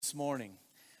this morning.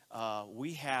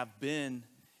 We have been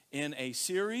in a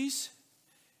series,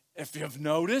 if you've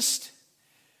noticed,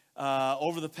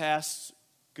 over the past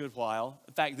good while.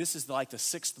 In fact, this is like the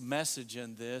sixth message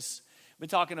in this. We've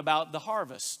been talking about the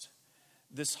harvest.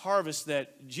 This harvest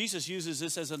that Jesus uses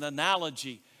this as an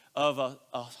analogy of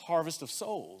a harvest of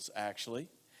souls, actually.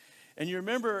 And you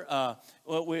remember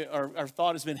our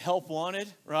thought has been help wanted,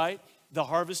 right? The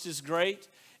harvest is great,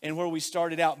 and where we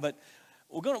started out. But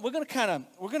we're gonna kind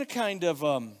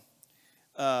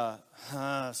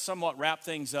of somewhat wrap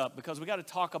things up, because we got to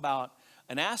talk about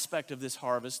an aspect of this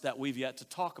harvest that we've yet to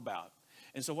talk about.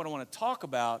 And so what I want to talk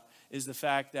about is the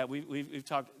fact that we've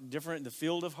talked different, the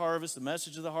field of harvest, the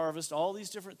message of the harvest, all these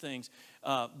different things.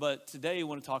 But today we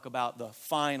want to talk about the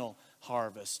final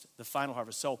harvest, the final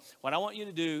harvest. So what I want you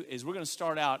to do is we're going to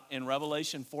start out in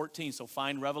Revelation 14. So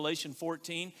find Revelation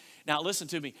 14. Now listen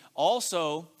to me.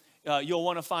 Also, you'll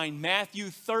want to find Matthew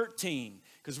 13,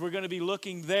 because we're going to be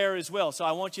looking there as well. So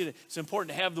I want you to, it's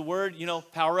important to have the word,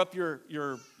 power up your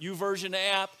YouVersion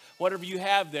app, whatever you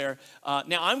have there.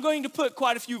 Now, I'm going to put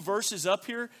quite a few verses up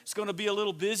here. It's going to be a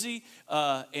little busy,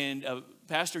 and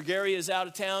Pastor Gary is out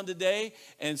of town today,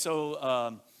 and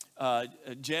so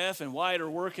Jeff and Wyatt are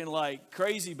working like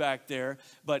crazy back there.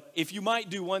 But if you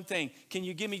might do one thing, can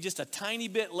you give me just a tiny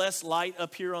bit less light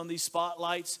up here on these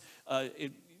spotlights?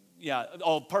 Yeah,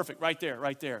 oh, perfect, right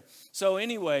there. So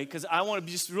anyway, because I want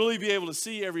to just really be able to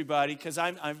see everybody, because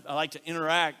I like to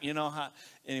interact,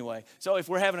 anyway. So if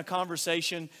we're having a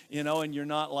conversation, and you're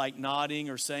not like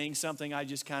nodding or saying something, I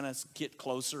just kind of get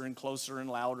closer and closer and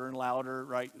louder,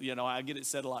 right? I get it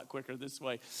said a lot quicker this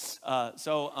way.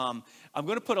 So I'm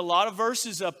going to put a lot of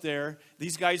verses up there.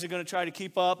 These guys are going to try to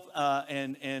keep up,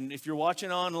 and if you're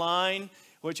watching online,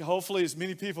 which hopefully as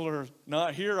many people are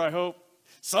not here, I hope.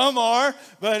 Some are,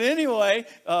 but anyway,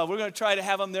 we're going to try to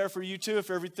have them there for you too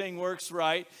if everything works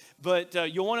right. But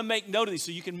you'll want to make note of these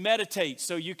so you can meditate.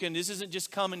 So you can, this isn't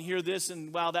just come and hear this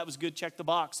and wow, that was good, check the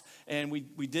box. And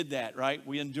we did that, right?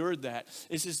 We endured that.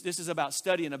 This is about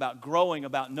studying, about growing,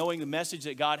 about knowing the message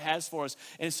that God has for us.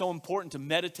 And it's so important to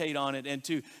meditate on it and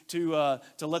to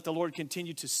let the Lord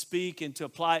continue to speak and to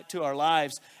apply it to our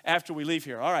lives after we leave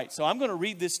here. All right, so I'm going to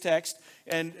read this text.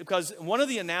 And because one of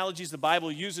the analogies the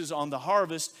Bible uses on the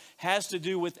harvest has to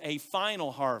do with a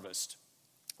final harvest.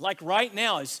 Like right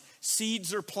now, as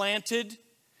seeds are planted,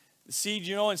 the seed,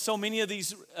 and so many of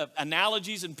these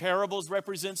analogies and parables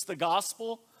represents the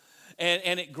gospel,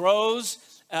 and it grows,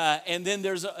 and then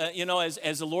there's,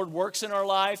 as the Lord works in our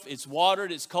life, it's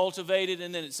watered, it's cultivated,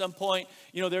 and then at some point,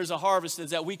 there's a harvest,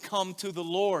 is that we come to the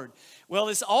Lord. Well,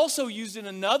 it's also used in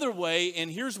another way,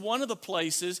 and here's one of the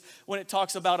places when it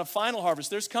talks about a final harvest.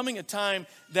 There's coming a time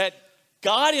that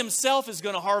God himself is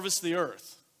going to harvest the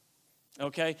earth.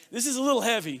 Okay, this is a little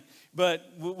heavy, but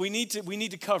we need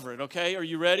to cover it, okay? Are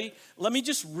you ready? Let me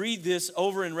just read this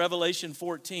over in Revelation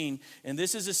 14, and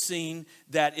this is a scene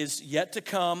that is yet to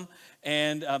come,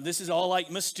 and this is all like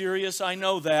mysterious, I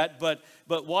know that, but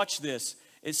watch this.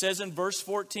 It says in verse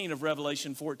 14 of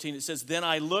Revelation 14, it says, "Then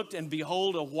I looked, and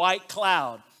behold, a white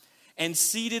cloud, and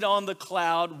seated on the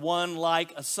cloud one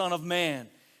like a son of man,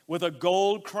 with a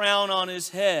gold crown on his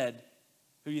head."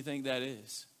 Who do you think that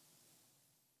is?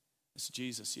 It's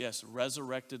Jesus, yes,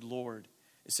 resurrected Lord.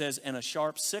 It says, "and a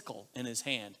sharp sickle in his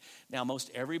hand." Now, most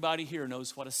everybody here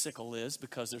knows what a sickle is,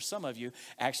 because there's some of you,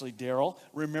 actually, Daryl,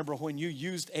 remember when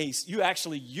you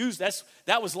actually used,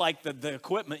 that was like the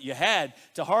equipment you had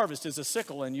to harvest is a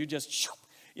sickle, and you just,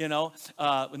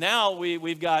 now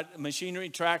we've got machinery,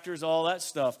 tractors, all that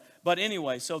stuff. But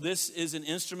anyway, so this is an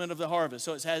instrument of the harvest.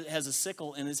 So it has a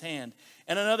sickle in his hand.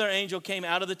 "And another angel came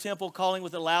out of the temple, calling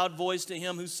with a loud voice to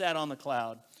him who sat on the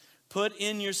cloud, 'Put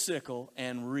in your sickle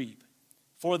and reap,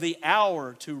 for the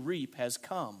hour to reap has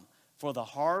come, for the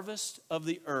harvest of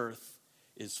the earth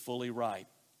is fully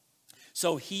ripe.'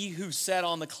 So he who sat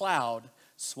on the cloud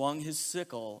swung his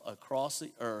sickle across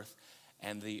the earth,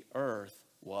 and the earth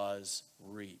was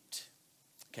reaped."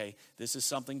 Okay, this is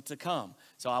something to come.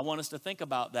 So I want us to think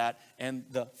about that and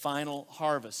the final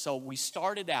harvest. So we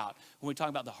started out, when we talk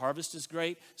about the harvest is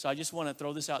great, so I just want to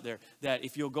throw this out there, that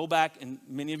if you'll go back, and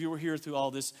many of you were here through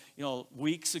all this,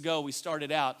 weeks ago we started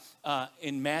out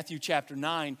in Matthew chapter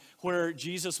 9, where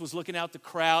Jesus was looking out the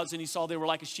crowds, and he saw they were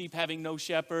like a sheep having no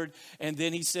shepherd. And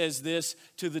then he says this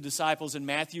to the disciples in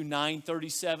Matthew 9,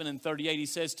 37 and 38. He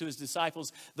says to his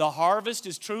disciples, "The harvest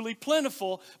is truly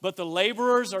plentiful, but the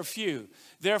laborers are few.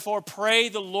 Therefore, pray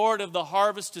the Lord of the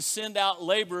harvest to send out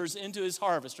laborers into his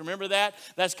harvest. Remember that?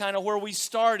 That's kind of where we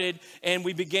started, and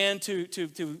we began to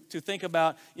think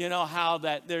about, how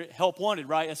that they're help wanted,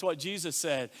 right? That's what Jesus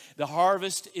said. The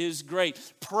harvest is great.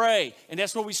 Pray, and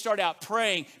that's where we start out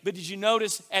praying. But did you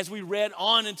notice as we read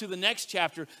on into the next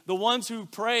chapter, the ones who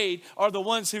prayed are the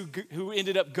ones who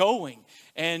ended up going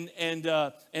and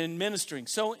ministering.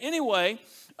 So anyway,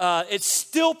 it's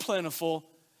still plentiful.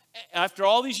 After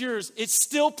all these years, it's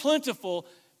still plentiful,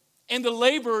 and the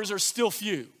laborers are still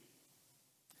few.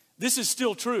 This is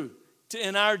still true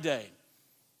in our day.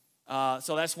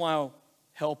 So that's why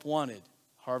help wanted.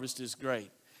 Harvest is great.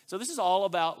 So this is all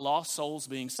about lost souls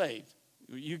being saved.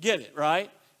 You get it, right?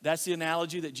 That's the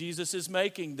analogy that Jesus is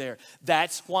making there.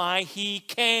 That's why he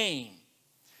came.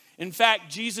 In fact,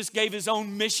 Jesus gave his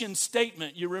own mission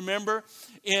statement. You remember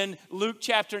in Luke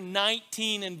chapter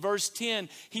 19 and verse 10,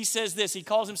 he says this. He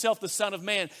calls himself the Son of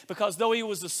Man because though he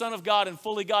was the Son of God and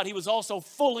fully God, he was also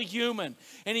fully human.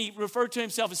 And he referred to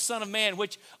himself as Son of Man,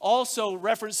 which also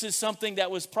references something that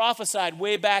was prophesied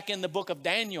way back in the book of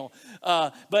Daniel.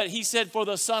 But he said, for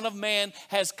the Son of Man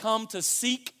has come to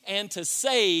seek and to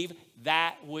save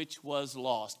that which was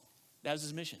lost. That was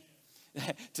his mission,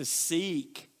 to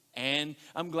seek. And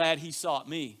I'm glad he sought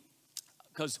me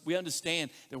because we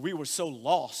understand that we were so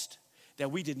lost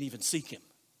that we didn't even seek him.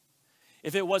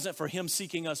 If it wasn't for him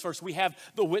seeking us first, we have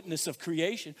the witness of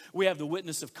creation. We have the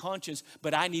witness of conscience,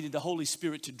 but I needed the Holy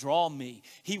Spirit to draw me.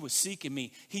 He was seeking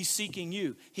me. He's seeking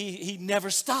you. He never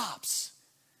stops.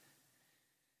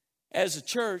 As a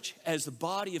church, as the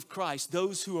body of Christ,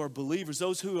 those who are believers,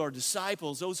 those who are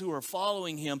disciples, those who are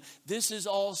following him, this is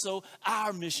also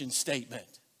our mission statement.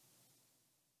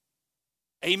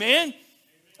 Amen?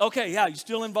 Okay, yeah, you're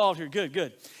still involved here.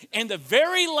 Good. And the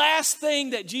very last thing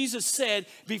that Jesus said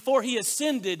before he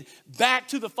ascended back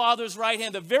to the Father's right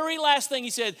hand, the very last thing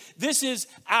he said, this is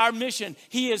our mission.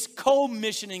 He is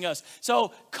co-missioning us.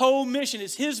 So co-mission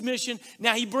is his mission.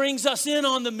 Now he brings us in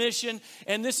on the mission,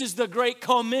 and this is the great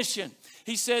commission.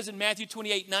 He says in Matthew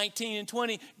 28, 19 and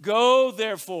 20, go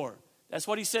therefore. That's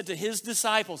what he said to his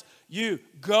disciples. You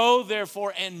go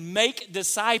therefore and make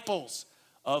disciples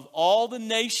of all the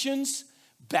nations,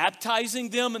 baptizing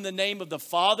them in the name of the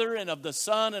Father and of the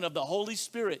Son and of the Holy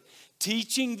Spirit,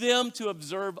 teaching them to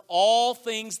observe all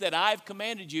things that I've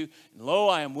commanded you. And lo,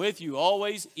 I am with you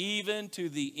always, even to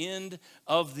the end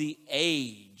of the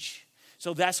age.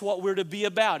 So that's what we're to be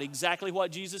about, exactly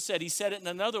what Jesus said. He said it in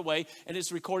another way, and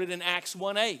it's recorded in Acts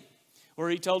 1:8. Where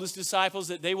he told his disciples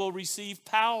that they will receive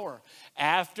power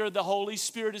after the Holy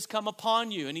Spirit has come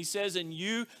upon you. And he says, and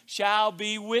you shall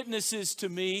be witnesses to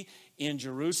me in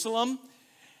Jerusalem.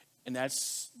 And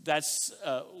that's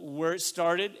where it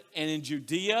started. And in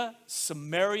Judea,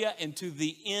 Samaria, and to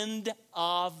the end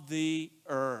of the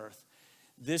earth.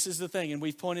 This is the thing. And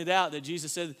we've pointed out that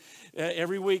Jesus said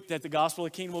every week that the gospel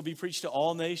of the kingdom will be preached to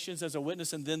all nations as a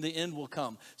witness, and then the end will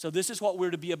come. So this is what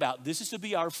we're to be about. This is to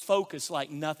be our focus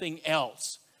like nothing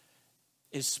else,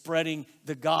 is spreading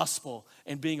the gospel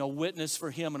and being a witness for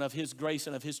him and of his grace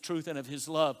and of his truth and of his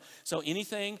love. So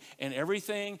anything and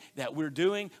everything that we're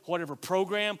doing, whatever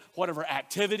program, whatever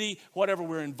activity, whatever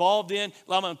we're involved in,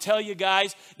 I'm going to tell you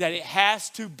guys that it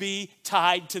has to be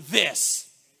tied to this.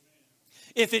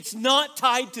 If it's not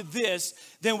tied to this,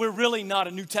 then we're really not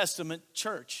a New Testament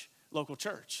church, local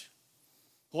church.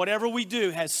 Whatever we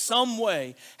do has some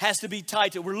way, has to be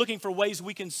tied to it. We're looking for ways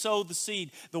we can sow the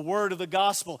seed, the word of the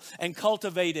gospel, and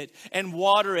cultivate it, and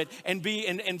water it,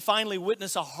 and finally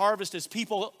witness a harvest as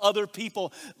other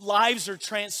people, lives are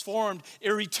transformed,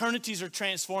 their eternities are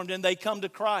transformed, and they come to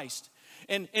Christ.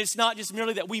 And it's not just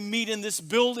merely that we meet in this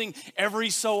building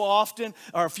every so often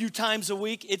or a few times a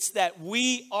week. It's that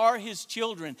we are his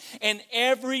children. And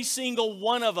every single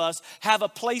one of us have a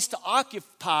place to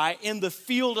occupy in the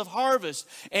field of harvest.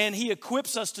 And he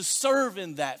equips us to serve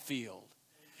in that field.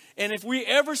 And if we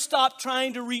ever stop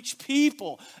trying to reach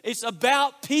people, it's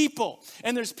about people.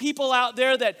 And there's people out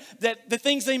there that the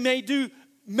things they may do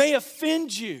may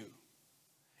offend you.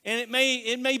 And it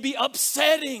may be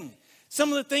upsetting. Some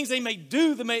of the things they may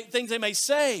do, things they may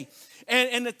say.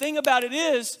 And the thing about it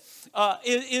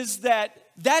is that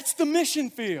that's the mission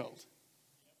field.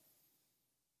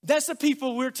 That's the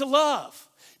people we're to love.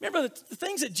 Remember the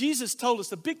things that Jesus told us,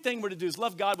 the big thing we're to do is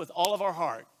love God with all of our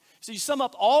heart. So you sum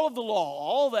up all of the law,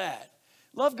 all that.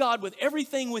 Love God with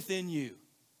everything within you.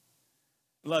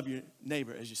 Love your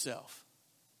neighbor as yourself.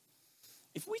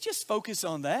 If we just focus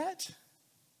on that,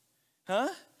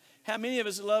 how many of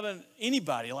us are loving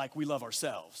anybody like we love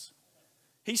ourselves?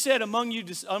 He said, among you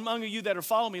that are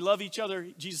following me, love each other.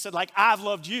 Jesus said, like I've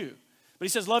loved you. But he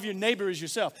says, love your neighbor as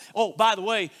yourself. Oh, by the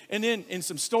way, and then in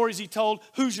some stories he told,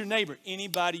 who's your neighbor?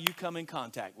 Anybody you come in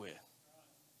contact with.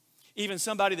 Even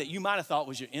somebody that you might have thought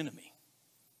was your enemy.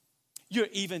 You're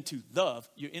even to love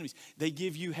your enemies. They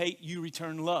give you hate, you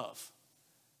return love.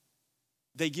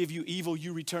 They give you evil,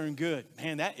 you return good.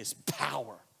 Man, that is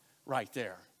power right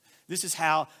there. This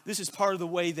is part of the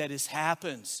way that this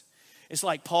happens. It's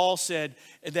like Paul said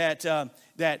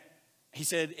that he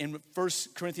said in 1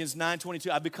 Corinthians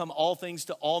 9:22, I become all things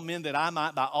to all men that I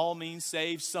might by all means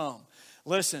save some.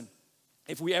 Listen,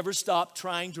 if we ever stop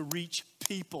trying to reach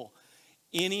people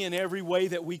any and every way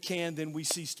that we can, then we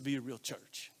cease to be a real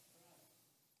church.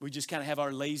 We just kind of have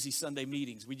our lazy Sunday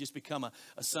meetings. We just become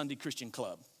a Sunday Christian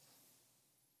club.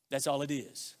 That's all it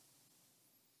is.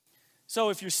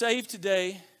 So if you're saved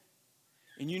today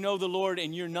and you know the Lord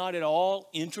and you're not at all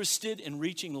interested in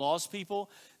reaching lost people,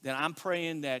 then I'm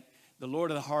praying that the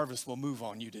Lord of the harvest will move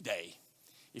on you today.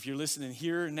 If you're listening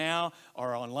here now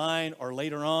or online or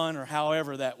later on or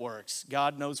however that works,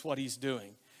 God knows what he's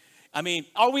doing. I mean,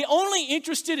 are we only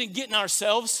interested in getting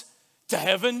ourselves to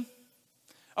heaven?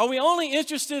 Are we only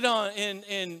interested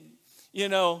in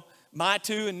my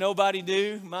two and nobody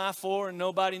do, my four and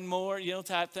nobody more,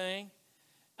 type thing?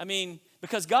 I mean,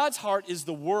 because God's heart is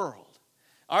the world.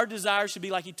 Our desire should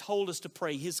be like he told us to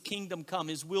pray. His kingdom come,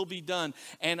 his will be done.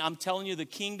 And I'm telling you, the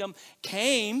kingdom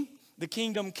came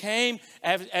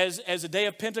as a day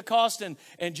of Pentecost and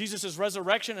Jesus'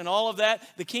 resurrection and all of that.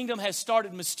 The kingdom has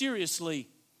started mysteriously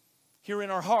here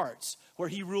in our hearts where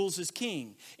he rules as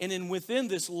king. And then within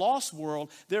this lost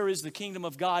world, there is the kingdom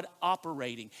of God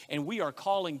operating. And we are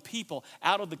calling people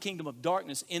out of the kingdom of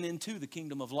darkness and into the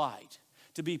kingdom of light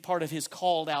to be part of his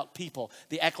called out people,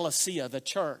 the ecclesia, the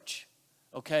church.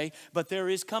 Okay, but there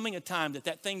is coming a time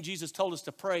that thing Jesus told us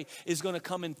to pray is going to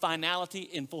come in finality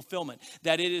and fulfillment.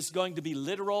 That it is going to be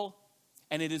literal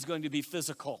and it is going to be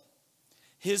physical.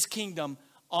 His kingdom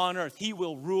on earth. He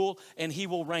will rule and he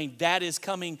will reign. That is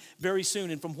coming very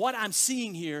soon. And from what I'm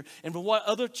seeing here and from what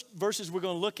other verses we're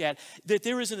going to look at, that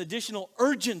there is an additional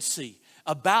urgency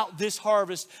about this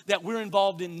harvest that we're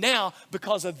involved in now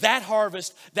because of that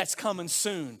harvest that's coming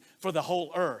soon for the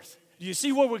whole earth. Do you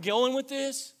see where we're going with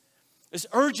this? It's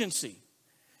urgency.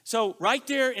 So right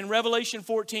there in Revelation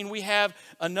 14, we have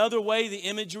another way the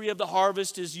imagery of the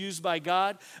harvest is used by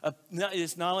God.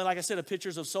 It's not only, like I said, a picture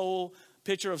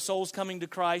of souls coming to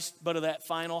Christ, but of that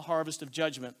final harvest of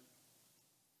judgment.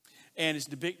 And it's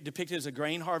depicted as a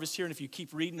grain harvest here. And if you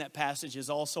keep reading that passage, is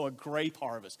also a grape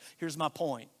harvest. Here's my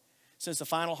point. Since the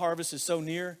final harvest is so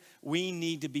near, we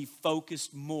need to be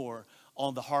focused more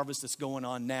on the harvest that's going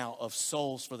on now of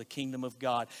souls for the kingdom of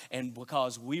God. And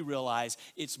because we realize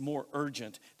it's more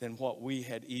urgent than what we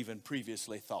had even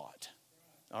previously thought.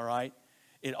 All right?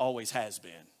 It always has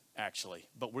been, actually.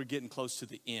 But we're getting close to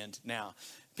the end now.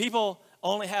 People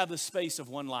only have the space of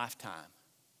one lifetime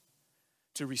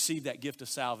to receive that gift of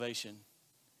salvation.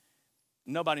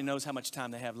 Nobody knows how much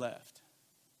time they have left.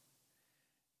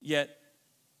 Yet,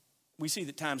 we see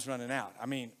that time's running out. I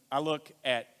mean, I look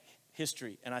at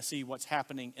history and I see what's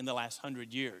happening in the last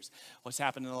 100 years, what's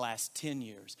happened in the last 10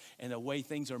 years, and the way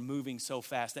things are moving so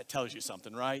fast. That tells you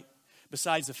something, right?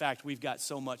 Besides the fact we've got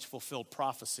so much fulfilled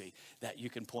prophecy that you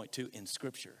can point to in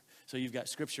Scripture. So you've got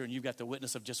Scripture and you've got the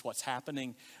witness of just what's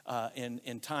happening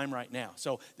in time right now.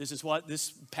 So this is what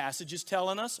this passage is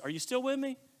telling us. Are you still with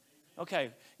me?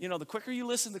 Okay, the quicker you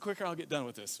listen, the quicker I'll get done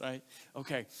with this, right?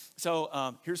 Okay,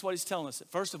 so here's what he's telling us.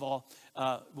 First of all,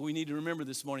 we need to remember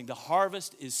this morning, the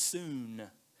harvest is soon.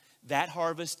 That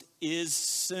harvest is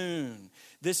soon.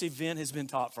 This event has been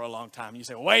taught for a long time. You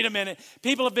say, wait a minute,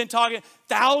 people have been talking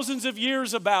thousands of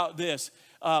years about this.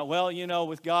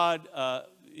 With God,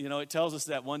 it tells us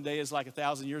that one day is like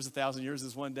 1,000 years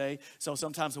is one day. So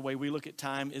sometimes the way we look at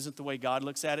time isn't the way God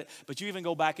looks at it. But you even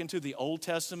go back into the Old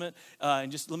Testament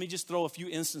and let me throw a few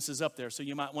instances up there. So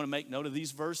you might want to make note of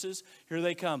these verses. Here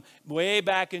they come. Way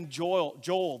back in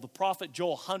Joel, the prophet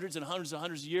Joel, hundreds and hundreds and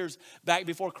hundreds of years back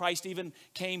before Christ even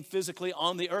came physically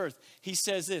on the earth. He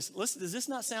says this. Listen, does this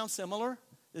not sound similar?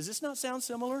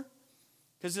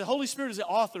 Because the Holy Spirit is the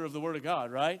author of the Word of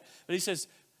God, right? But he says,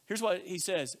 here's what he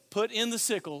says. Put in the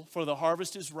sickle, for the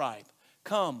harvest is ripe.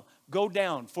 Come, go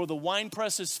down, for the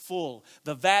winepress is full.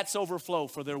 The vats overflow,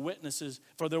 for their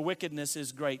wickedness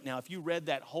is great. Now, if you read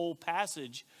that whole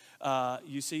passage,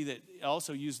 you see that it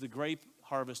also used the grape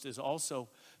harvest as also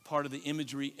part of the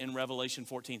imagery in Revelation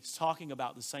 14. It's talking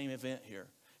about the same event here.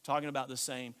 Talking about the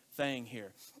same thing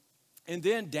here. And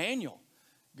then Daniel,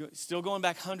 still going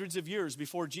back hundreds of years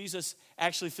before Jesus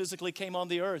actually physically came on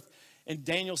the earth. In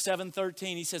Daniel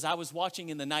 7:13, he says, I was watching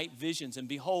in the night visions, and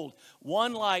behold,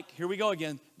 one like, here we go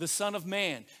again, the Son of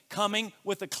Man, coming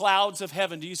with the clouds of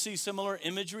heaven. Do you see similar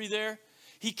imagery there?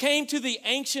 He came to the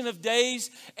Ancient of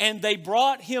Days, and they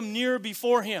brought him near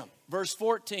before him. Verse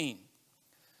 14.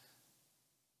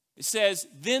 It says,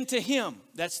 then to him,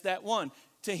 that's that one,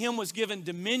 to him was given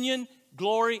dominion,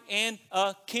 glory, and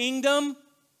a kingdom.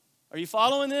 Are you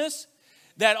following this?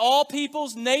 That all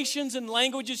peoples, nations, and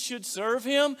languages should serve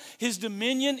him. His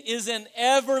dominion is an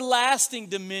everlasting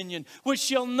dominion, which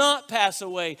shall not pass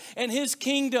away. And his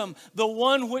kingdom, the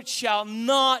one which shall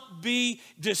not be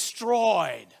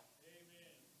destroyed.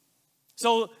 Amen.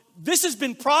 So this has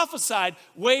been prophesied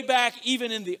way back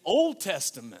even in the Old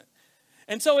Testament.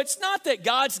 And so it's not that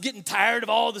God's getting tired of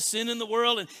all the sin in the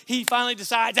world and he finally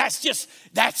decides,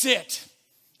 that's it.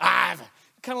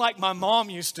 Kind of like my mom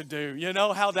used to do. You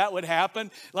know how that would happen?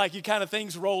 Like you kind of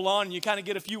things roll on and you kind of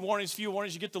get a few warnings,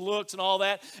 you get the looks and all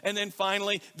that. And then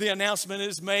finally the announcement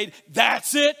is made.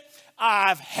 That's it.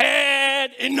 I've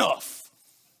had enough.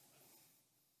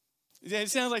 It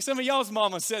sounds like some of y'all's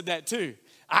mama said that too.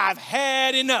 I've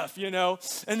had enough, you know.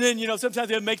 And then, you know, sometimes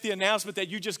they'll make the announcement that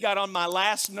you just got on my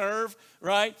last nerve,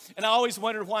 right? And I always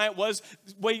wondered why it was,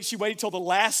 she waited till the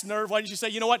last nerve. Why didn't she say,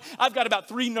 you know what, I've got about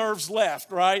 3 nerves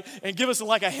left, right? And give us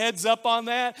like a heads up on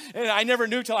that. And I never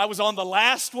knew till I was on the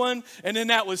last one. And then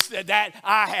that was that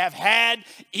I have had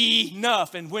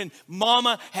enough. And when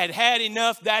mama had had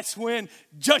enough, that's when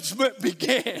judgment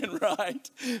began,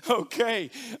 right? Okay.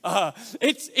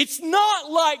 It's not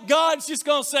like God's just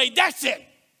going to say, that's it.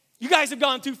 You guys have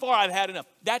gone too far. I've had enough.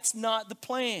 That's not the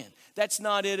plan. That's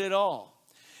not it at all.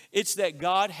 It's that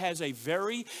God has a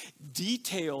very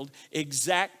detailed,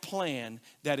 exact plan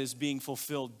that is being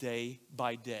fulfilled day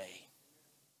by day.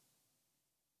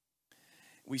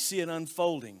 We see it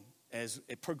unfolding as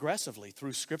progressively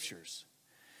through scriptures.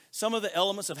 Some of the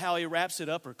elements of how he wraps it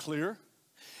up are clear,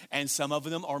 and some of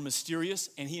them are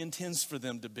mysterious, and he intends for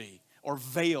them to be, or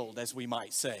veiled, as we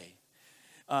might say.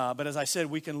 But as I said,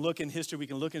 we can look in history, we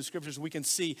can look in scriptures, we can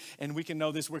see, and we can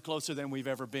know this, we're closer than we've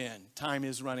ever been. Time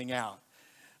is running out.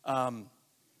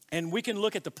 And we can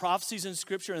look at the prophecies in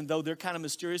scripture, and though they're kind of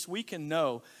mysterious, we can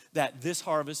know that this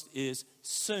harvest is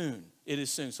soon. It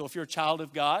is soon. So if you're a child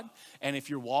of God, and if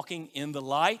you're walking in the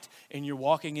light, and you're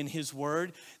walking in his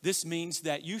word, this means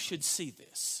that you should see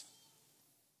this.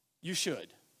 You should.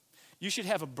 You should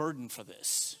have a burden for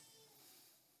this.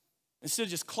 Instead of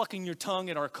just clucking your tongue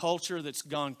at our culture that's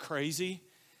gone crazy,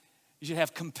 you should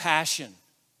have compassion.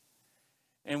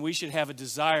 And we should have a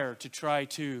desire to try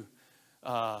to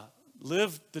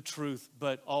live the truth,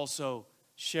 but also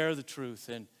share the truth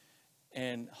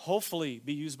and hopefully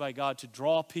be used by God to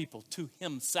draw people to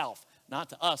himself. Not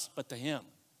to us, but to him,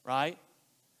 right?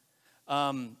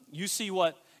 You see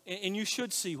what, and you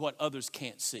should see what others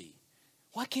can't see.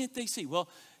 Why can't they see? Well,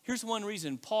 here's one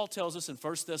reason. Paul tells us in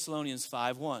 1 Thessalonians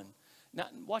 5:1. Now,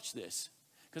 watch this,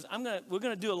 because we're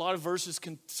gonna do a lot of verses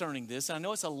concerning this. I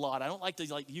know it's a lot. I don't like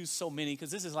to use so many because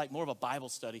this is like more of a Bible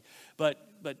study. But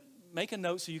make a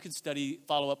note so you can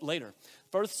follow up later.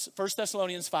 1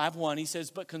 Thessalonians 5:1, he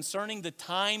says, but concerning the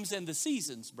times and the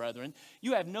seasons, brethren,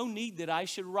 you have no need that I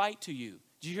should write to you.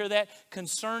 Did you hear that?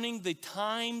 Concerning the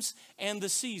times and the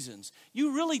seasons.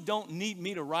 You really don't need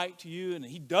me to write to you. And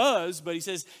he does, but he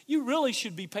says, you really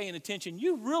should be paying attention.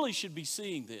 You really should be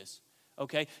seeing this.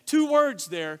 Okay, 2 words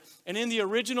there, and in the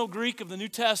original Greek of the New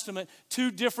Testament, 2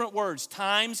 different words,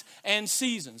 times and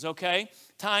seasons, okay?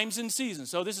 Times and seasons.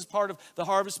 So this is part of the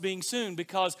harvest being soon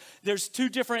because there's 2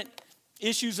 different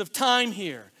issues of time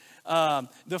here.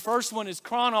 The first one is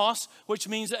chronos, which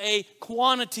means a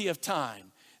quantity of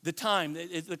time. The time,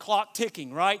 the clock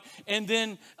ticking, right? And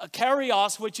then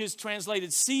kairos, which is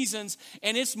translated seasons,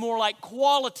 and it's more like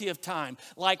quality of time.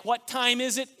 Like what time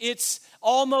is it? It's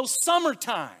almost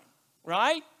summertime.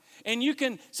 Right? And you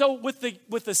can, so with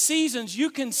the seasons, you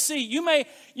can see, you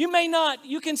may not,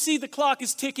 you can see the clock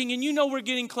is ticking and you know we're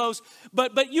getting close,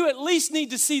 but you at least need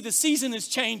to see the season is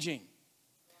changing.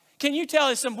 Can you tell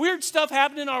us some weird stuff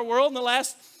happened in our world in the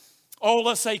last,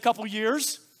 let's say a couple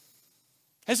years?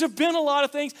 Has there been a lot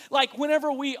of things? Like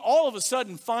whenever we all of a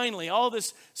sudden finally, all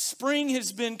this spring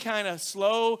has been kind of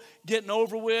slow getting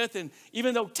over with. And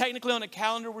even though technically on the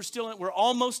calendar we're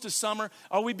almost to summer.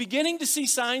 Are we beginning to see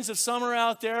signs of summer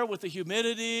out there with the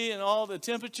humidity and all the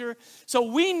temperature? So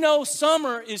we know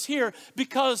summer is here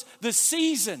because the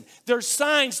season, there's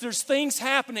signs, there's things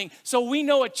happening. So we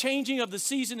know a changing of the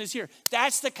season is here.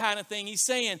 That's the kind of thing he's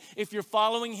saying. If you're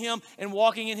following him and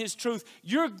walking in his truth,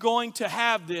 you're going to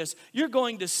have this. You're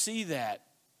going to see that.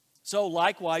 So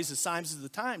likewise, the signs of the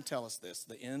time tell us this.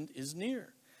 The end is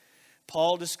near.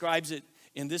 Paul describes it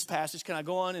in this passage. Can I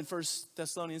go on in 1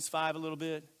 Thessalonians 5 a little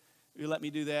bit? You let me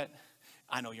do that?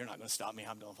 I know you're not going to stop me. I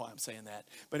don't know why I'm saying that.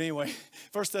 But anyway,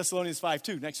 1 Thessalonians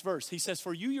 5:2, next verse. He says,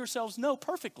 for you yourselves know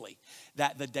perfectly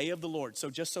that the day of the Lord. So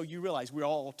just so you realize, we're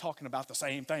all talking about the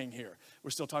same thing here.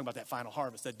 We're still talking about that final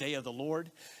harvest, the day of the Lord.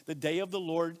 The day of the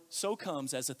Lord so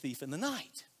comes as a thief in the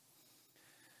night.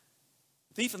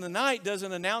 Thief in the night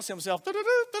doesn't announce himself,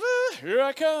 here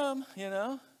I come, you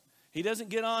know. He doesn't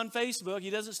get on Facebook. He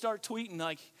doesn't start tweeting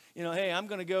like, you know, hey, I'm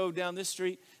going to go down this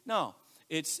street. No.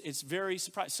 It's very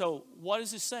surprising. So what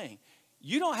is this saying?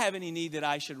 You don't have any need that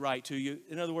I should write to you.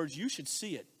 In other words, you should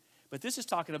see it. But this is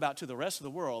talking about to the rest of the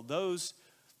world, those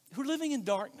who are living in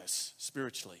darkness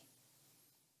spiritually.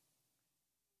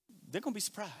 They're going to be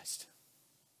surprised.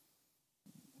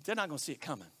 They're not going to see it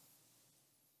coming.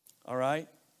 All right?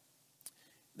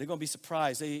 They're going to be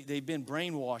surprised. They've been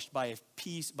brainwashed by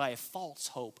a false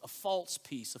hope, a false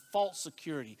peace, a false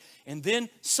security. And then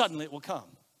suddenly it will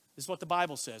come. This is what the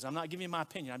Bible says. I'm not giving you my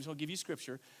opinion. I'm just going to give you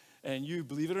scripture, and you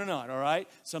believe it or not, all right?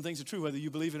 Some things are true whether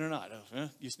you believe it or not. You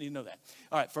just need to know that.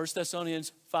 All right, 1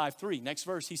 Thessalonians 5:3, next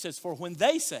verse. He says, for when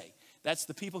they say, that's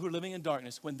the people who are living in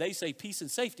darkness, when they say peace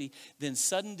and safety, then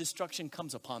sudden destruction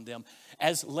comes upon them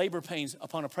as labor pains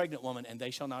upon a pregnant woman, and they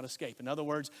shall not escape. In other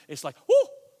words, it's like, whoo!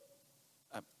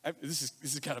 This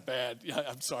is kind of bad. Yeah,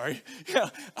 I'm sorry. Yeah,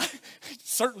 I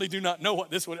certainly do not know what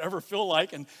this would ever feel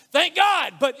like, and thank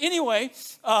God. But anyway,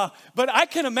 but I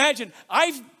can imagine.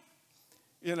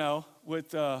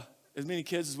 With as many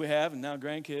kids as we have, and now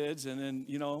grandkids, and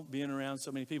then being around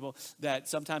so many people, that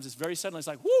sometimes it's very sudden. It's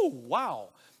like, whoo,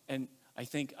 wow. And I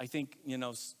think you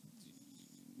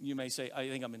may say, I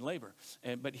think I'm in labor.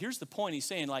 But here's the point. He's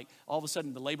saying, like, all of a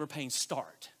sudden the labor pains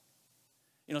start.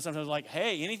 Sometimes like,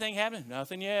 hey, anything happening?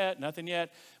 Nothing yet.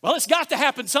 Well, it's got to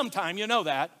happen sometime. You know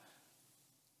that.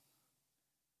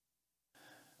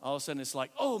 All of a sudden it's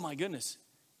like, oh my goodness,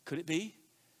 could it be?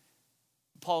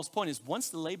 Paul's point is once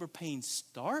the labor pains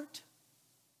start,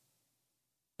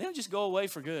 they don't just go away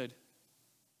for good.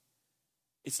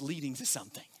 It's leading to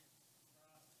something.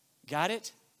 Got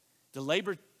it? The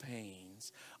labor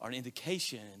pains are an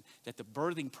indication that the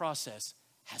birthing process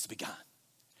has begun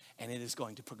and it is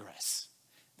going to progress.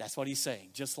 That's what he's saying,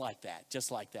 just like that.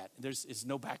 There's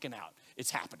no backing out. It's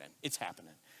happening.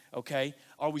 Okay?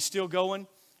 Are we still going?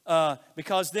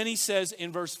 Because then he says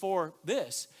in verse 4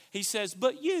 this. He says,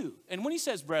 but you. And when he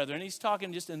says brethren, he's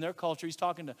talking just in their culture. He's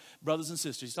talking to brothers and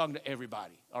sisters. He's talking to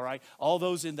everybody, all right? All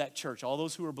those in that church, all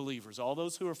those who are believers, all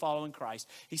those who are following Christ.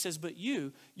 He says, but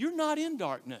you're not in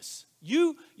darkness.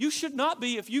 You should not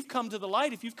be if you've come to the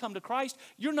light, if you've come to Christ.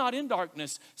 You're not in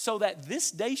darkness so that this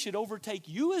day should overtake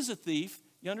you as a thief.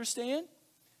 You understand?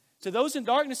 To those in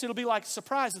darkness, it'll be like a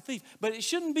surprise, a thief. But it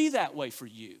shouldn't be that way for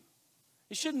you.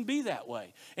 It shouldn't be that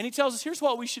way. And he tells us, here's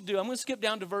what we should do. I'm going to skip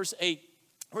down to verse 8,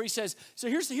 where he says, so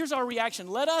here's our reaction.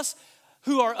 Let us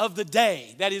who are of the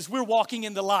day, that is, we're walking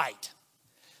in the light.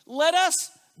 Let us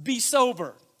be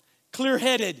sober,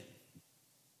 clear-headed,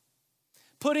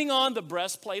 putting on the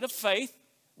breastplate of faith.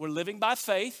 We're living by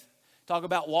faith. Talk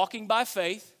about walking by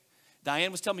faith.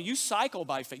 Diane was telling me, you cycle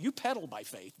by faith. You pedal by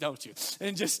faith, don't you?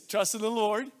 And just trust in the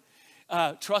Lord,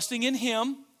 trusting in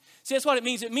Him. See, that's what it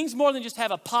means. It means more than just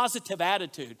have a positive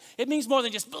attitude. It means more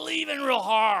than just believing real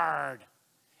hard.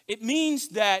 It means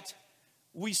that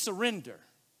we surrender.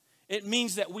 It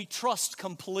means that we trust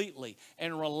completely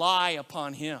and rely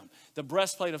upon Him. The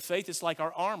breastplate of faith is like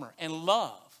our armor and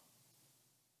love.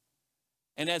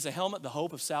 And as a helmet, the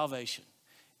hope of salvation.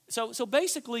 So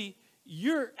basically,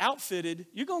 you're outfitted.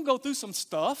 You're going to go through some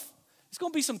stuff. It's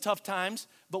going to be some tough times,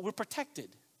 but we're protected.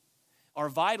 Our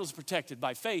vitals protected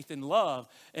by faith and love,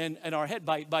 and our head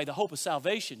by the hope of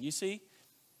salvation, you see?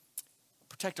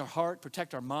 Protect our heart,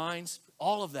 protect our minds,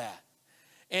 all of that.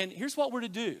 And here's what we're to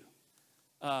do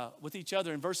with each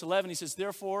other. In verse 11, he says,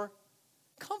 therefore,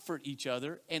 comfort each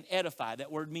other and edify.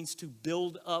 That word means to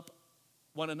build up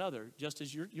one another, just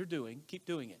as you're doing. Keep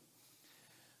doing it.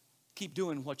 Keep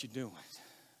doing what you're doing.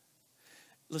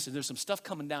 Listen, there's some stuff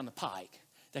coming down the pike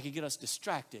that can get us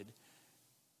distracted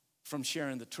from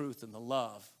sharing the truth and the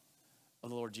love of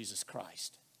the Lord Jesus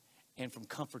Christ and from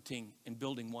comforting and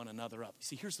building one another up. You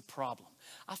see, here's the problem.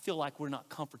 I feel like we're not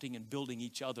comforting and building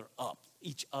each other up,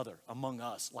 each other among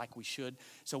us like we should.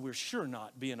 So we're sure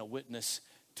not being a witness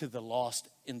to the lost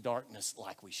in darkness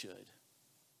like we should.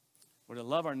 We're to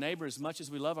love our neighbor as much as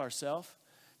we love ourselves.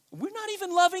 We're not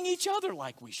even loving each other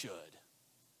like we should.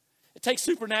 It takes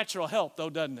supernatural help, though,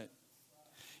 doesn't it?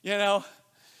 You know,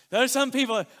 there's some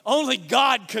people, only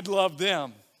God could love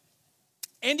them.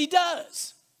 And He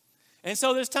does. And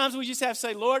so there's times we just have to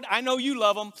say, Lord, I know you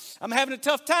love them. I'm having a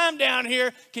tough time down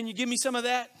here. Can you give me some of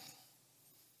that?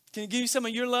 Can you give me some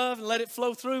of your love and let it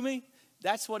flow through me?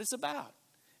 That's what it's about.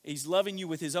 He's loving you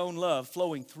with his own love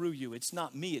flowing through you. It's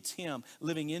not me, it's him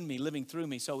living in me, living through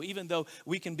me. So even though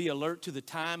we can be alert to the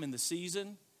time and the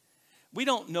season, we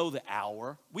don't know the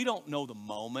hour. We don't know the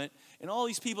moment. And all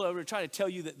these people that are trying to tell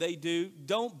you that they do,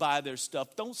 don't buy their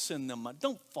stuff. Don't send them money.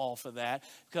 Don't fall for that.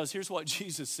 Because here's what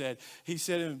Jesus said. He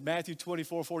said in Matthew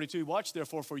 24:42, watch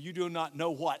therefore, for you do not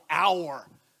know what hour.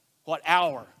 What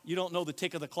hour? You don't know the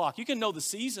tick of the clock. You can know the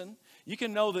season. You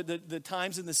can know the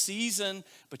times in the season,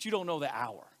 but you don't know the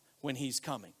hour when he's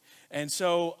coming. And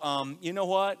so, you know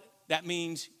what? That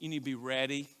means you need to be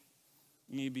ready.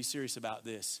 You need to be serious about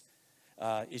this.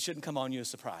 It shouldn't come on you as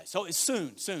a surprise. So it's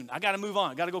soon. I got to move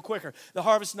on. I got to go quicker. The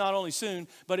harvest is not only soon,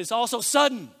 but it's also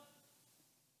sudden.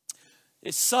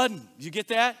 It's sudden. You get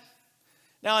that?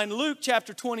 Now in Luke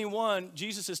chapter 21,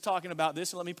 Jesus is talking about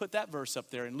this. And let me put that verse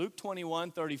up there. In Luke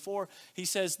 21:34, he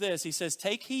says this. He says,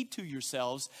 take heed to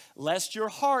yourselves, lest your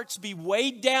hearts be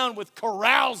weighed down with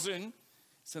carousing.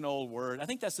 It's an old word. I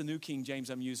think that's the New King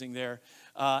James I'm using there.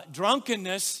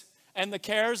 Drunkenness and the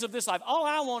cares of this life. All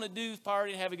I want to do is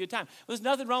party and have a good time. Well, there's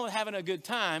nothing wrong with having a good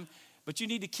time, but you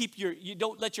need to keep you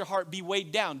don't let your heart be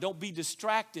weighed down. Don't be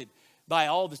distracted by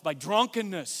all this, by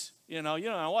drunkenness. You don't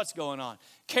know what's going on.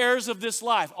 Cares of this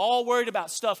life, all worried about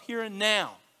stuff here and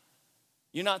now.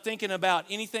 You're not thinking about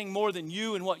anything more than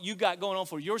you and what you got going on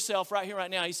for yourself right here, right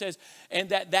now. He says, and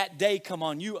that day come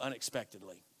on you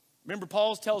unexpectedly. Remember,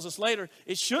 Paul tells us later,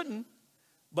 it shouldn't.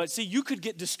 But see, you could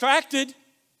get distracted,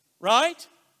 right?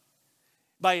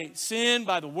 By sin,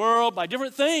 by the world, by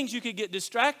different things, you could get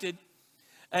distracted.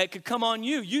 It could come on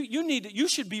you. You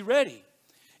should be ready.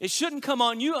 It shouldn't come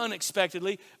on you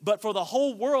unexpectedly, but for the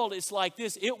whole world, it's like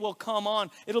this. It will come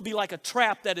on. It'll be like a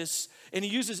trap that is, and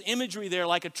he uses imagery there,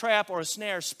 like a trap or a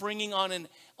snare springing on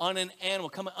an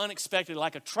animal, coming unexpectedly,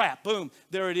 like a trap. Boom,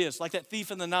 there it is, like that thief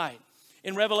in the night.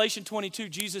 In Revelation 22,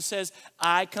 Jesus says,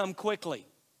 I come quickly,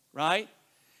 right?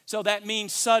 So that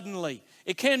means suddenly.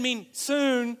 It can mean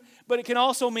soon, but it can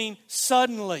also mean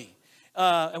suddenly.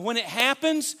 And when it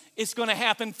happens, it's going to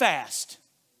happen fast.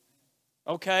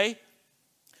 Okay?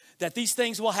 That these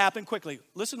things will happen quickly.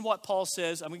 Listen to what Paul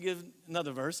says. I'm going to give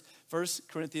another verse. 1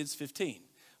 Corinthians 15.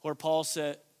 Where Paul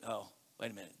said,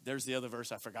 wait a minute. There's the other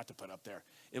verse I forgot to put up there.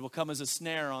 It will come as a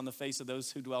snare on the face of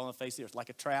those who dwell on the face of the earth. Like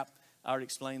a trap. I already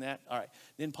explained that. All right.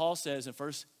 Then Paul says in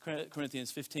 1 Corinthians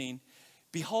 15,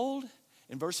 behold,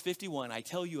 in verse 51, I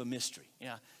tell you a mystery.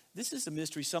 Yeah, this is a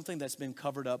mystery, something that's been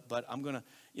covered up, but I'm going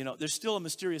to, there's still a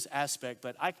mysterious aspect,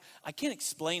 but I can't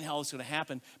explain how it's going to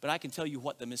happen, but I can tell you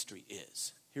what the mystery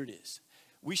is. Here it is.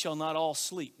 We shall not all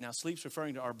sleep. Now, sleep's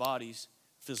referring to our bodies,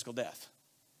 physical death.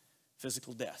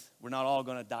 Physical death. We're not all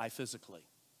going to die physically.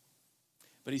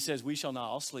 But he says, we shall not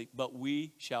all sleep, but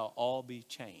we shall all be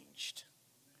changed.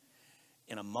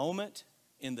 In a moment,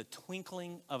 in the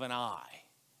twinkling of an eye,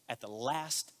 at the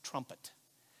last trumpet.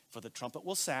 For the trumpet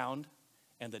will sound,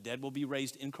 and the dead will be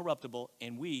raised incorruptible,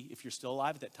 and we, if you're still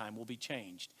alive at that time, will be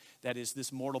changed. That is,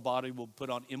 this mortal body will put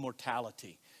on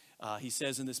immortality. He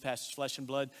says in this passage, flesh and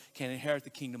blood can inherit the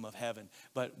kingdom of heaven,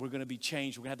 but we're going to be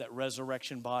changed. We're going to have that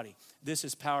resurrection body. This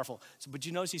is powerful. But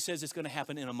you notice he says it's going to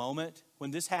happen in a moment.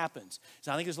 When this happens,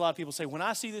 so I think there's a lot of people say, when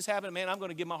I see this happen, man, I'm going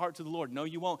to give my heart to the Lord. No,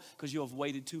 you won't, because you have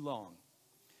waited too long.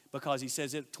 Because he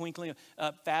says it twinkling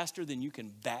faster than you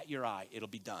can bat your eye, it'll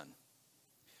be done.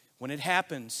 When it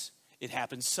happens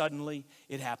suddenly,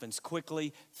 it happens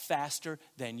quickly, faster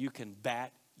than you can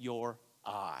bat your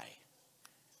eye.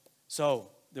 So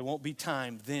there won't be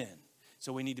time then.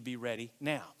 So we need to be ready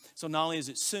now. So not only is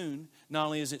it soon, not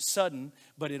only is it sudden,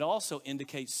 but it also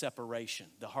indicates separation.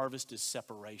 The harvest is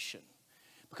separation.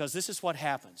 Because this is what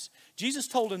happens. Jesus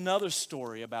told another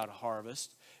story about a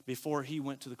harvest before he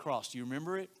went to the cross. Do you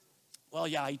remember it? Well,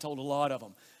 yeah, he told a lot of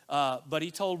them. But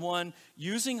he told one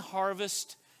using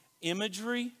harvest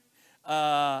imagery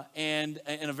and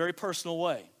in a very personal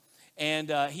way. And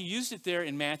he used it there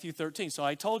in Matthew 13. So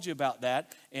I told you about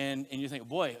that. And you think,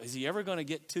 boy, is he ever going to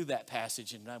get to that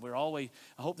passage? And I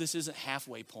hope this isn't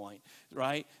halfway point,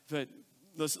 right? But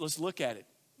let's look at it.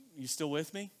 You still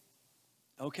with me?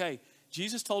 Okay.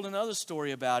 Jesus told another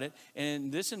story about it,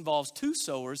 and this involves two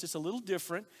sowers. It's a little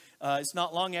different. It's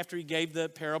not long after he gave the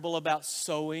parable about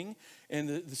sowing and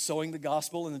the sowing the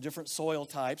gospel in the different soil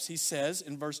types. He says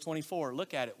in verse 24,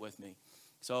 look at it with me.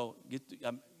 So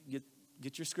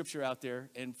get your scripture out there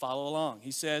and follow along.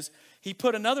 He says, he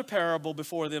put another parable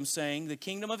before them, saying, the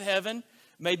kingdom of heaven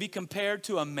may be compared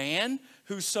to a man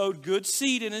who sowed good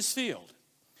seed in his field.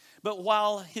 But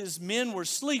while his men were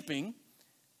sleeping,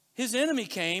 his enemy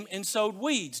came and sowed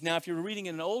weeds. Now, if you're reading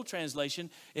in an old translation,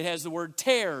 it has the word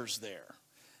tares there.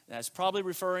 That's probably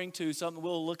referring to something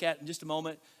we'll look at in just a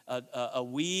moment, a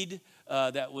weed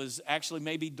that was actually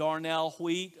maybe darnel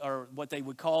wheat or what they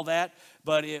would call that,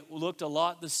 but it looked a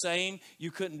lot the same. You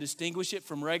couldn't distinguish it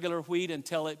from regular wheat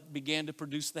until it began to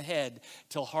produce the head,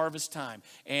 till harvest time.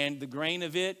 And the grain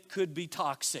of it could be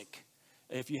toxic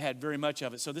if you had very much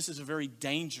of it. So this is a very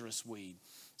dangerous weed.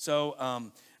 So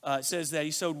it says that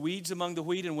he sowed weeds among the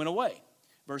wheat and went away.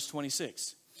 Verse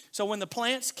 26. So when the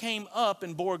plants came up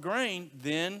and bore grain,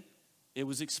 then it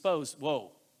was exposed.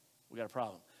 Whoa, we got a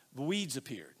problem. The weeds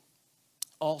appeared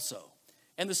also.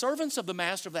 And the servants of the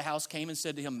master of the house came and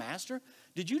said to him, Master,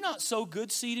 did you not sow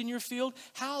good seed in your field?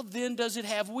 How then does it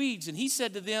have weeds? And he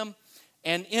said to them,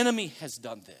 An enemy has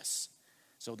done this.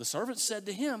 So the servants said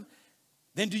to him,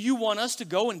 Then do you want us to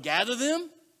go and gather them?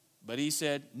 But he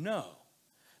said, No,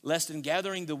 lest in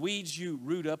gathering the weeds you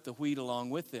root up the wheat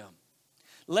along with them.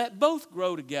 Let both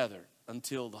grow together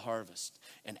until the harvest.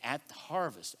 And at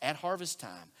harvest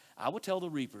time, I will tell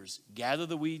the reapers, gather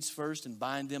the weeds first and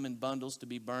bind them in bundles to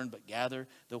be burned, but gather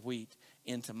the wheat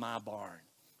into my barn.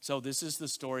 So this is the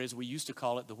story, as we used to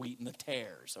call it, the wheat and the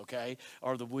tares, okay,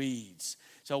 or the weeds.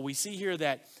 So we see here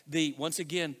that, once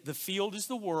again, the field is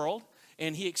the world.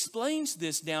 And he explains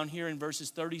this down here in verses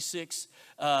 36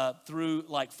 through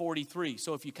like 43.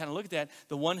 So if you kind of look at that,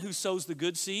 the one who sows the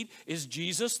good seed is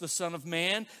Jesus, the Son of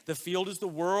Man. The field is the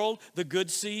world. The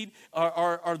good seed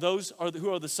are those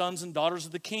who are the sons and daughters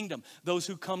of the kingdom, those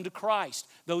who come to Christ,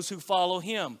 those who follow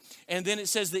him. And then it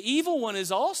says the evil one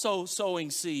is also sowing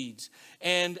seeds.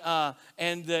 And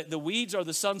the weeds are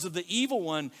the sons of the evil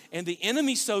one. And the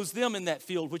enemy sows them in that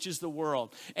field, which is the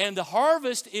world. And the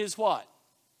harvest is what?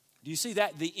 Do you see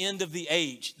that? The end of the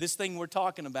age. This thing we're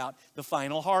talking about, the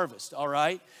final harvest, all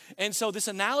right? And so this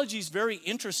analogy is very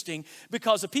interesting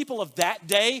because the people of that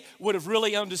day would have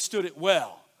really understood it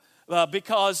well.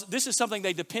 Because this is something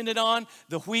they depended on,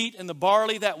 the wheat and the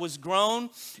barley that was grown.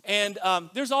 And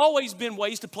there's always been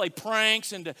ways to play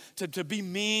pranks and to be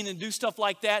mean and do stuff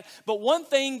like that. But one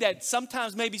thing that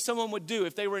sometimes maybe someone would do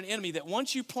if they were an enemy, that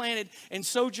once you planted and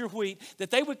sowed your wheat, that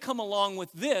they would come along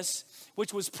with this,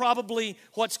 which was probably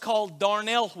what's called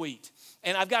darnel wheat.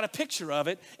 And I've got a picture of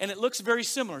it, and it looks very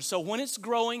similar. So when it's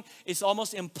growing, it's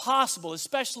almost impossible,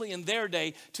 especially in their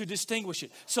day, to distinguish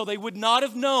it. So they would not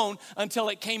have known until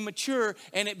it came mature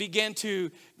and it began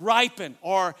to ripen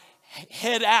or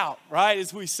head out, right,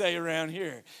 as we say around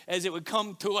here, as it would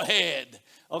come to a head,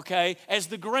 okay, as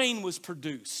the grain was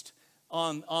produced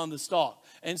on the stalk.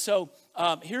 And so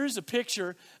here's a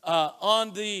picture.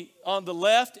 On the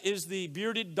left is the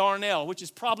bearded darnel, which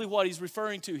is probably what he's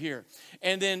referring to here.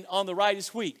 And then on the right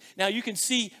is wheat. Now you can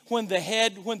see when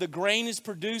the grain is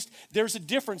produced, there's a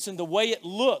difference in the way it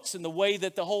looks and the way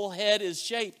that the whole head is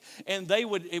shaped. And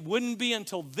it wouldn't be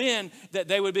until then that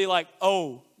they would be like,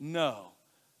 oh no,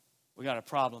 we got a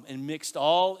problem. And mixed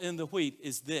all in the wheat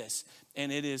is this,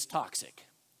 and it is toxic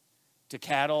to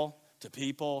cattle, to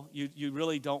people. You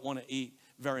really don't want to eat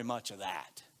very much of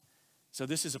that. So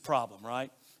this is a problem,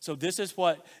 right? So this is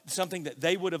something that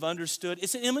they would have understood.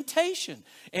 It's an imitation,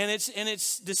 and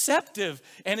it's deceptive,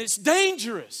 and it's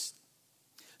dangerous.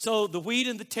 So the wheat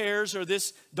and the tares, or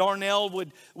this darnel,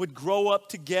 would grow up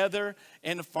together,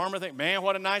 and the farmer would think, man,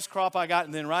 what a nice crop I got.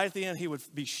 And then right at the end, he would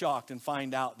be shocked and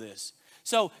find out this.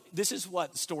 So this is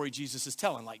what the story Jesus is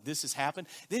telling, like this has happened.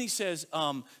 Then he says,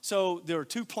 so there are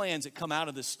two plans that come out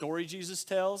of this story Jesus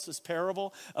tells, this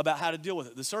parable, about how to deal with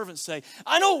it. The servants say,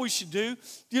 I know what we should do.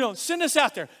 Send us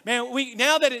out there. Man,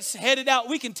 now that it's headed out,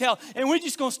 we can tell, and we're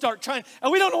just going to start trying,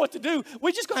 and we don't know what to do.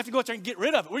 We're just going to have to go out there and get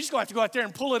rid of it. We're just going to have to go out there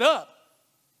and pull it up.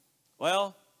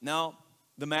 Well, now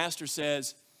the master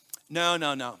says, no,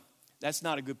 that's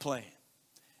not a good plan.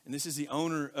 And this is the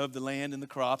owner of the land and the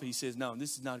crop. He says, no,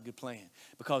 this is not a good plan.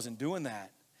 Because in doing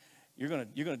that, you're going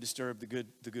to disturb the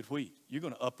good wheat. You're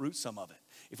going to uproot some of it.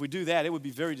 If we do that, it would be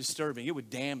very disturbing. It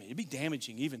would damage. It'd be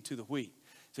damaging even to the wheat.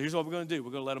 So here's what we're going to do. We're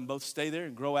going to let them both stay there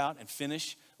and grow out and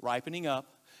finish ripening up.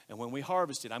 And when we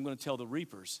harvest it, I'm going to tell the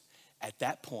reapers, at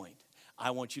that point,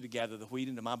 I want you to gather the wheat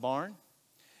into my barn.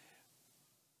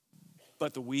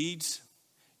 But the weeds,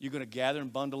 you're going to gather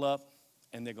and bundle up,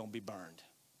 and they're going to be burned.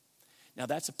 Now,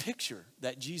 that's a picture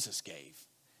that Jesus gave.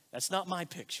 That's not my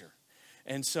picture.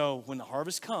 And so when the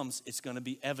harvest comes, it's going to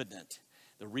be evident.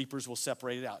 The reapers will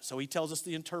separate it out. So he tells us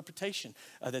the interpretation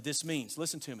that this means.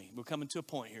 Listen to me. We're coming to a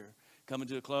point here, coming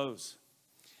to a close.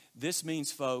 This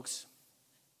means, folks,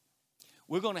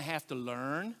 we're going to have to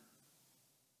learn.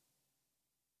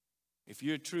 If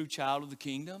you're a true child of the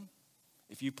kingdom,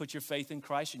 if you put your faith in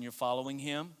Christ and you're following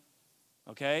him,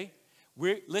 okay?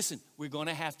 We're going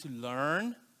to have to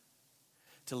learn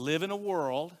to live in a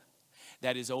world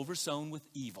that is oversown with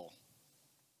evil.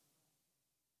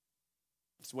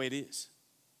 That's the way it is.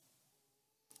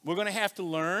 We're going to have to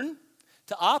learn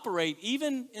to operate,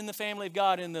 even in the family of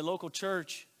God, in the local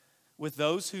church, with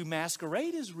those who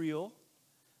masquerade as real,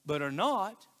 but are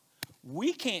not.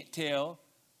 We can't tell.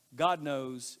 God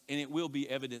knows, and it will be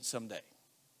evident someday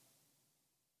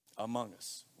among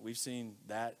us. We've seen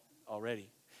that already.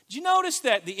 Did you notice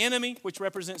that the enemy, which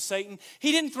represents Satan,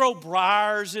 he didn't throw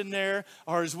briars in there,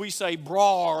 or as we say,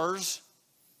 brawrs.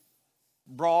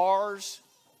 Brawrs.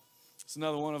 It's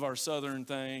another one of our southern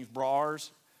things,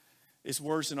 brawrs. It's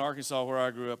worse in Arkansas where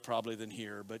I grew up probably than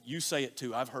here, but you say it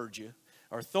too, I've heard you.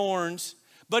 Or thorns.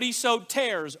 But he sowed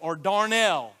tares, or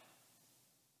darnel.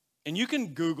 And you can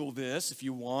Google this if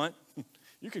you want.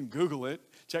 You can Google it.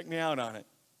 Check me out on it.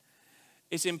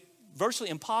 It's virtually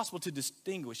impossible to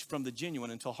distinguish from the genuine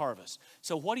until harvest.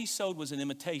 So what he sowed was an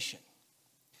imitation.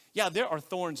 Yeah, there are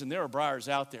thorns and there are briars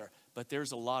out there, but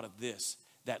there's a lot of this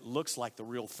that looks like the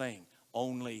real thing.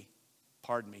 Only,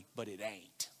 pardon me, but it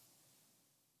ain't.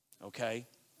 Okay?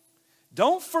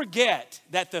 Don't forget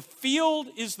that the field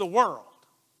is the world,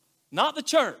 not the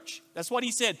church. That's what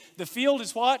he said. The field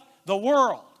is what? The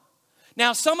world.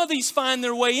 Now, some of these find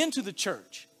their way into the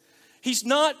church.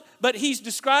 But he's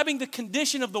describing the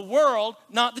condition of the world,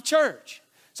 not the church.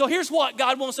 So here's what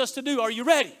God wants us to do. Are you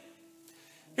ready?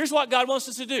 Here's what God wants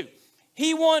us to do.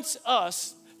 He wants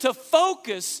us to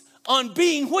focus on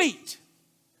being wheat.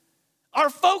 Our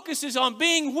focus is on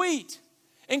being wheat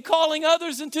and calling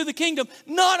others into the kingdom,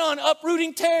 not on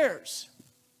uprooting tares.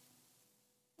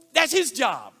 That's his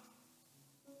job.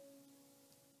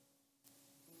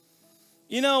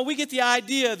 You know, we get the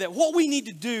idea that what we need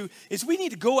to do is we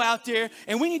need to go out there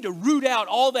and we need to root out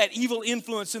all that evil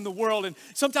influence in the world. And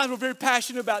sometimes we're very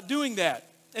passionate about doing that.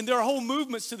 And there are whole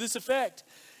movements to this effect.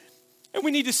 And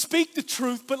we need to speak the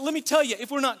truth. But let me tell you,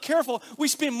 if we're not careful, we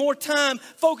spend more time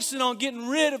focusing on getting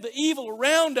rid of the evil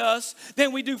around us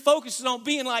than we do focusing on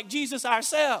being like Jesus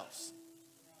ourselves.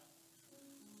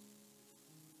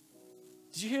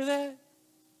 Did you hear that?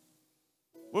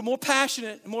 We're more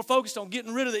passionate and more focused on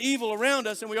getting rid of the evil around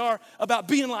us than we are about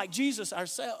being like Jesus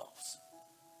ourselves.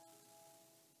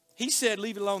 He said,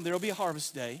 leave it alone. There will be a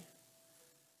harvest day.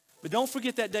 But don't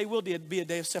forget that day will be a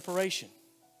day of separation.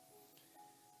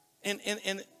 And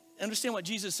understand what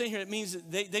Jesus is saying here. It means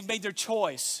that they've made their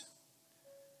choice.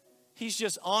 He's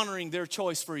just honoring their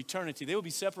choice for eternity. They will be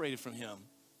separated from him.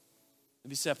 They'll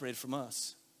be separated from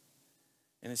us.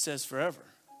 And it says forever.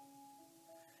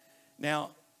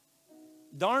 Now,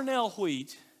 darnel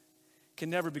wheat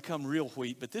can never become real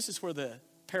wheat, but this is where the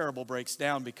parable breaks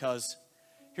down, because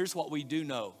here's what we do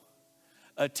know.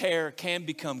 A tare can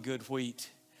become good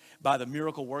wheat by the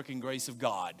miracle working grace of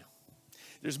God.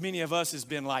 There's many of us has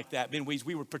been like that, been weeds.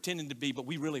 We were pretending to be, but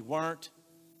we really weren't.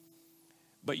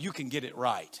 But you can get it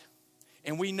right.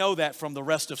 And we know that from the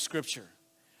rest of Scripture.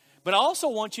 But I also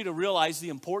want you to realize the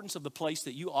importance of the place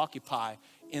that you occupy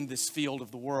in this field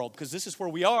of the world, because this is where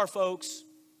we are, folks.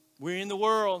 We're in the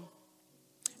world,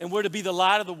 and we're to be the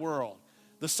light of the world,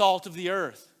 the salt of the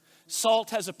earth.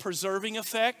 Salt has a preserving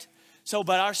effect. So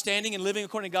by our standing and living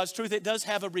according to God's truth, it does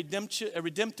have a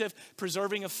redemptive,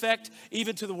 preserving effect,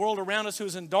 even to the world around us who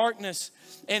is in darkness,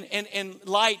 and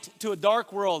light to a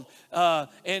dark world.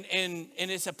 And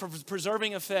it's a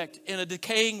preserving effect in a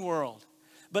decaying world.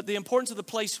 But the importance of the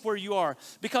place where you are.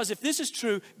 Because if this is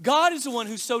true, God is the one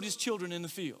who sowed his children in the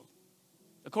field.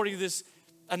 According to this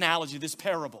analogy, this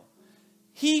parable.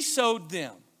 He sowed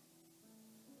them.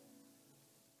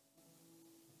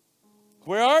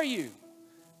 Where are you?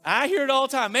 I hear it all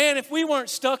the time. Man, if we weren't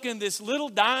stuck in this little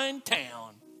dying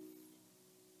town.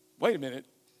 Wait a minute.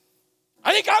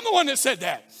 I think I'm the one that said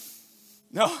that.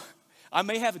 No, I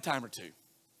may have a time or two.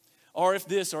 Or if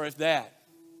this or if that.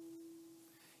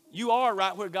 You are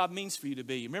right where God means for you to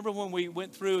be. Remember when we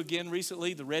went through again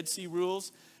recently the Red Sea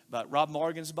rules about Rob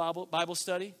Morgan's Bible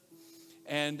study?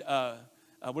 And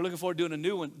we're looking forward to doing a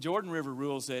new one, Jordan River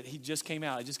rules, that he just came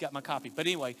out. I just got my copy. But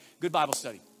anyway, good Bible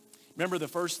study. Remember the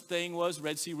first thing was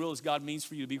Red Sea rule is God means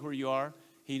for you to be where you are.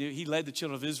 He led the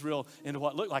children of Israel into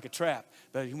what looked like a trap.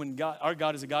 But when our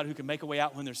God is a God who can make a way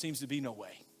out when there seems to be no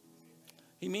way.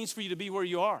 He means for you to be where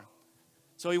you are.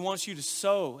 So he wants you to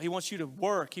sow. He wants you to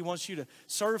work. He wants you to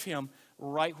serve him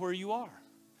right where you are.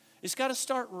 It's got to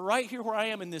start right here where I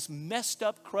am in this messed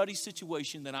up, cruddy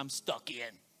situation that I'm stuck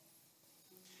in.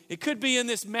 It could be in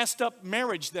this messed up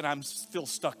marriage that I'm still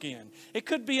stuck in. It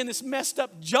could be in this messed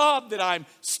up job that I'm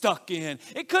stuck in.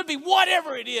 It could be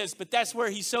whatever it is, but that's where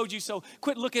he sowed you. So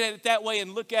quit looking at it that way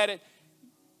and look at it.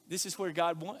 This is where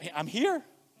God wants. I'm here.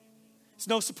 It's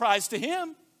no surprise to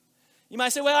him. You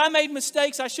might say, well, I made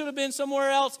mistakes. I should have been somewhere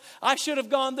else. I should have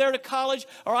gone there to college,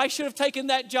 or I should have taken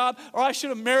that job, or I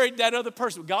should have married that other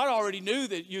person. God already knew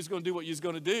that you was going to do what you was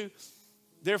going to do.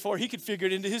 Therefore, he could figure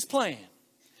it into his plan.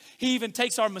 He even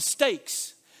takes our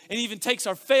mistakes and even takes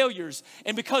our failures.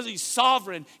 And because he's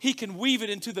sovereign, he can weave it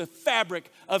into the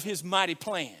fabric of his mighty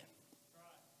plan.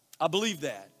 I believe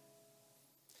that.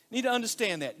 You need to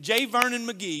understand that. J. Vernon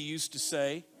McGee used to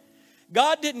say,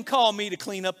 God didn't call me to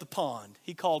clean up the pond.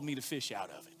 He called me to fish out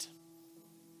of it.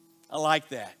 I like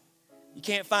that. You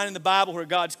can't find in the Bible where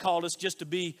God's called us just to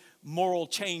be moral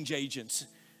change agents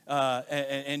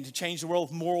and to change the world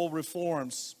with moral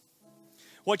reforms.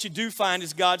 What you do find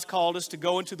is God's called us to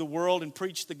go into the world and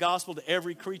preach the gospel to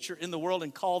every creature in the world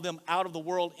and call them out of the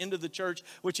world into the church,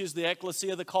 which is the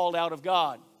ecclesia, the called out of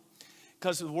God.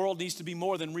 Because the world needs to be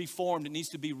more than reformed. It needs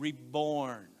to be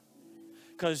reborn.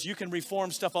 Because you can reform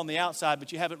stuff on the outside,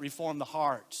 but you haven't reformed the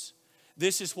hearts.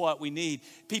 This is what we need.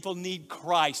 People need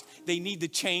Christ. They need the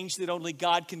change that only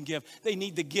God can give. They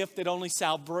need the gift that only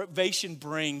salvation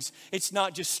brings. It's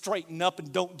not just straighten up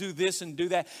and don't do this and do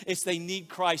that. It's they need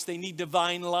Christ. They need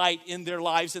divine light in their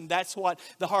lives. And that's what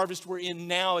the harvest we're in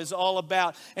now is all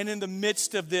about. And in the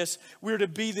midst of this, we're to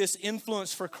be this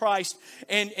influence for Christ.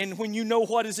 And when you know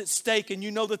what is at stake and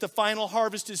you know that the final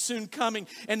harvest is soon coming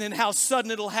and then how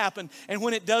sudden it'll happen. And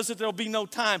when it does it, there'll be no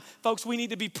time. Folks, we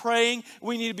need to be praying.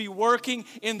 We need to be working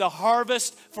in the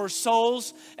harvest for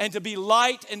souls and to be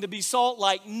light and to be salt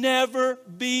like never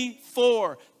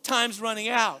before. Time's running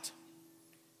out.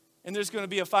 And there's going to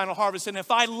be a final harvest. And if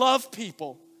I love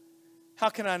people, how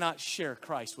can I not share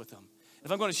Christ with them?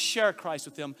 If I'm going to share Christ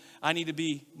with them, I need to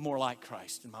be more like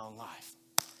Christ in my own life.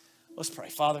 Let's pray.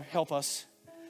 Father, help us.